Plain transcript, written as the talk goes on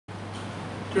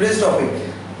Today's topic,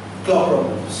 clock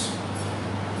problems.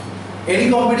 Any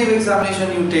competitive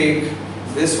examination you take,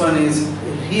 this one is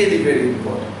really very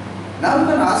important. Now you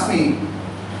can ask me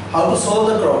how to solve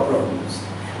the clock problems.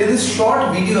 In this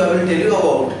short video, I will tell you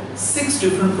about 6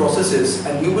 different processes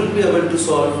and you will be able to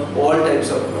solve all types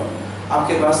of problem.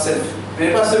 आपके पास सिर्फ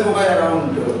मेरे पास सिर्फ होगा around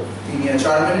 3 या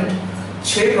 4 minute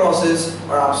 6 process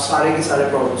और आप सारे के सारे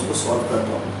problems को solve कर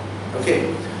पाओगे. Okay.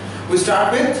 We start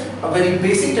with a very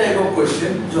basic type of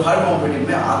question जो हर competitive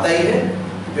में आता ही है.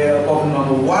 Problem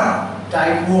number 1,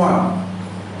 type 1,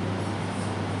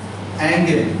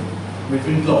 angle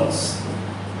between clocks.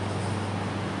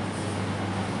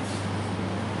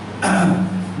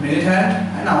 Minute hand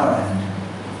and hour hand.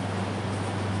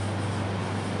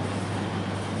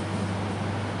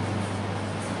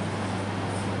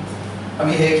 अब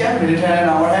ये है क्या minute hand and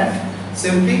hour hand?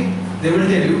 Simply they will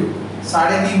tell you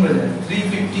 3:30 बजे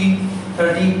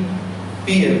 3:50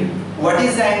 PM. What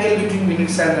is the angle between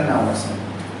minutes hand and hours hand?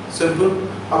 Simple.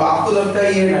 अब आपको लगता है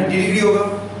ये 90 degree होगा?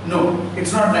 No,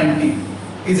 it's not 90.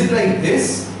 Is it like this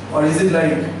or is it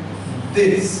like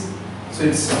this? So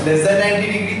it's less than 90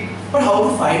 degree. But how to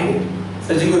find it?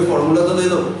 Sir जी कोई formula तो दे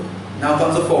दो. Now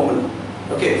comes the formula.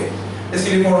 Okay. इसके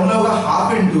लिए formula होगा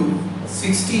half into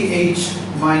 60h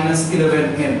minus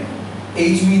 11m.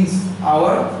 H means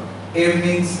hour, m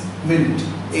means minute.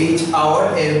 H hour,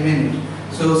 m minute.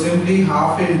 So simply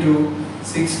half into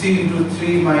 60 into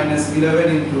 3 minus 11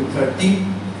 into 30.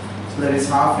 So that is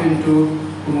half into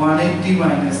 180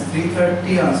 minus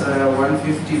 330. Answer है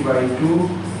 150 by 2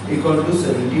 equal to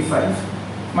 75.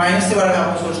 Minus के बारे में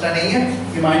आपको सोचना नहीं है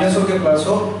कि minus हो के प्लस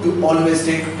हो, you always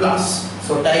take plus.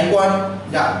 So type 1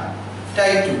 done.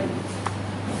 Type 2.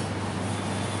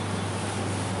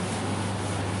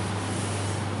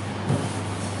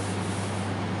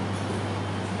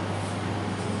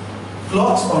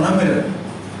 Clocks on a mirror.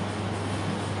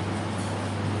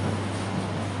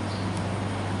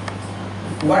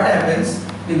 What happens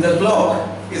if the clock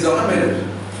is on a mirror?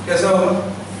 कैसा होगा?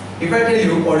 If I tell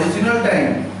you original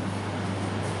time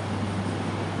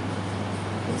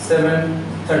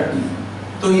 7:30,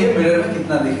 तो ये मिरर में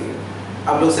कितना दिखेगा?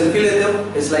 आप लोग सेल्फी लेते हो?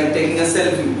 It's like taking a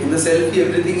selfie. In the selfie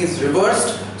everything is reversed.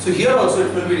 So here also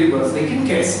it will be reversed. लेकिन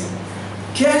कैसे?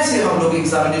 कैसे हम लोग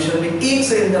एग्जामिनेशन में 1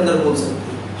 सेकंड के अंदर बोल सकते हैं?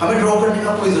 हमें ड्रॉ करने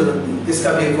का कोई जरूरत नहीं.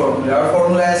 इसका भी एक फॉर्मूला है और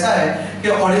फॉर्मूला ऐसा है कि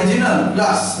original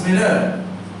plus mirror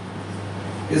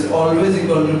is always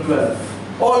equal to 12.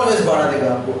 Always 12 देगा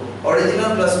आपको.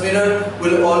 Original plus mirror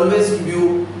will always give you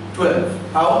 12.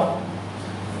 How?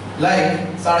 Like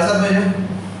 7:30 बजे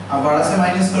आप 12 से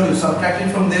माइनस कर दो, subtract it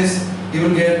from this, you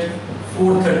will get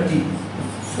 430.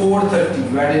 430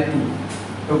 divided 2.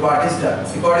 तो part is done.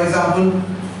 एक और एग्जांपल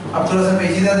अब थोड़ा सा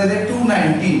पेचीदा दे दे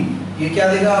 219. ये क्या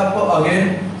देगा आपको? Again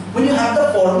when you have the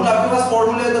formula, आपके पास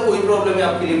फॉर्मूला है तो कोई प्रॉब्लम है,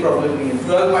 आपके लिए प्रॉब्लम नहीं है.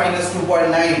 12 minus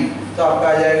 2.9 तो आपका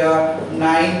आ जाएगा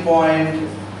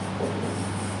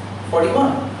 9.41.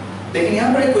 लेकिन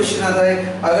यहाँ पर एक क्वेश्चन आता है,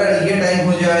 अगर ये टाइम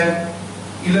हो जाए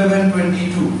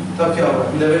 11:22 तब क्या होगा?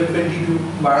 11:22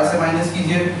 12 से माइनस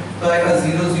कीजिए तो आएगा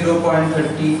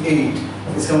 0.38.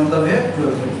 इसका मतलब है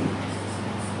 12:38.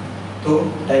 तो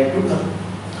टाइप 2 था.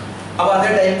 अब आते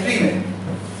हैं टाइप 3 में.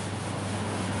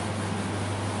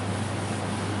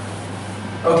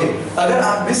 ओके, अगर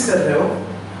आप मिस कर रहे हो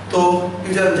तो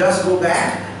you can just go back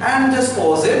and just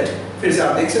pause it. फिर से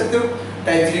आप देख सकते हो.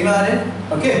 टाइप 3 में आ रहे हैं.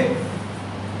 ओके,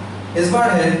 इस बार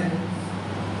है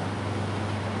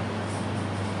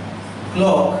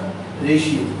क्लॉक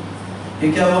रेशियो. ये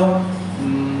क्या हुआ?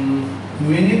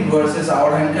 मिनट वर्सेस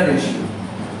आवर हैंड का रेशियो.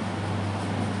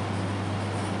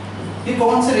 ये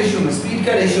कौन से रेशियो में? स्पीड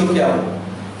का रेशियो क्या हुआ?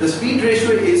 The speed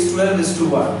ratio is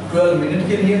 12:1. 12 minute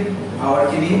के लिए, आवर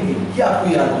के लिए 1. क्या आपको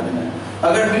याद रखना है?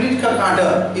 अगर मिनट का कांटा,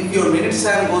 if your minute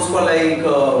time goes for like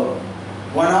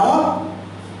 1 our,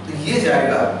 तो ये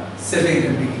जाएगा सिर्फ 1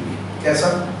 घंटे के लिए. कैसा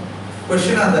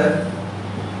क्वेश्चन आता है?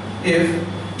 इफ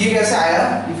ये कैसे आया?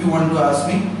 If you want to ask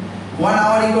me 1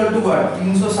 our equal to what?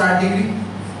 360 degree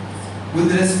with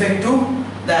respect to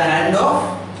the hand of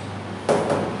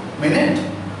minute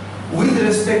with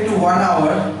respect to 1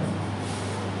 our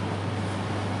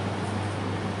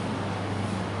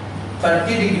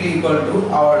 30 degree equal two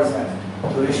hours hand. तो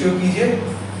रेशियो कीजिए,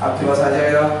 आपके पास आ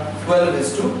जाएगा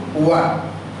 12:1.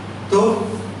 तो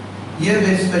ये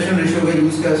स्पेशल रेशियो का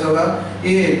यूज कैसे होगा?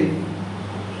 ये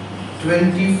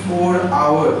 24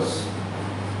 hours,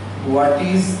 what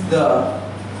is the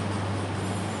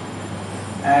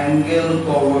angle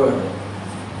covered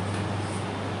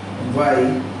by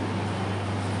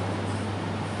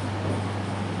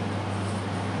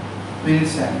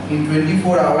minutes hand? In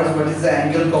 24 hours, what is the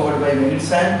angle covered by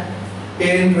minutes hand?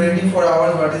 in 24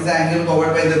 hours what is the angle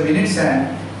covered by the minutes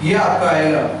hand, ये आपका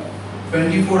आएगा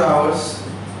 24 hours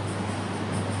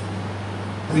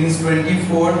means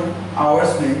 24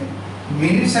 hours में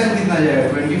minutes hand कितना जाएगा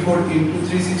 24 into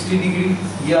 360 degree,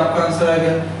 ये आपका answer आ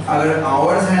गया। अगर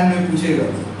आवर्स हैंड में पूछेगा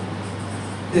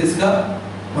तो इसका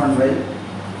 1 by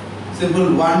simple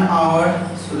 1 hour,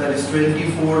 so that is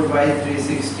 24 by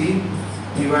 360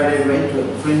 divided by 12,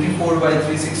 24 by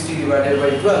 360 divided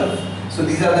by 12. So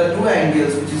these are the two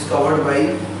angles which is covered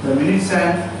by the minutes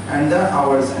hand and the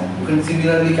hours hand. You can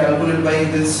similarly calculate by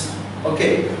this.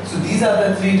 Okay, so these are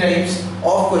the three types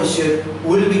of question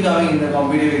will be coming in the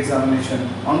competitive examination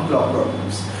on clock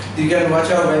problems. You can watch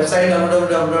our website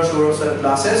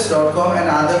www.showroomclasses.com, and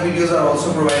other videos are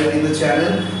also provided in the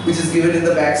channel which is given in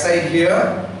the back side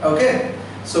here. Okay,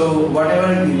 so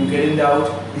whatever you get in doubt,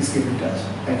 please keep in touch.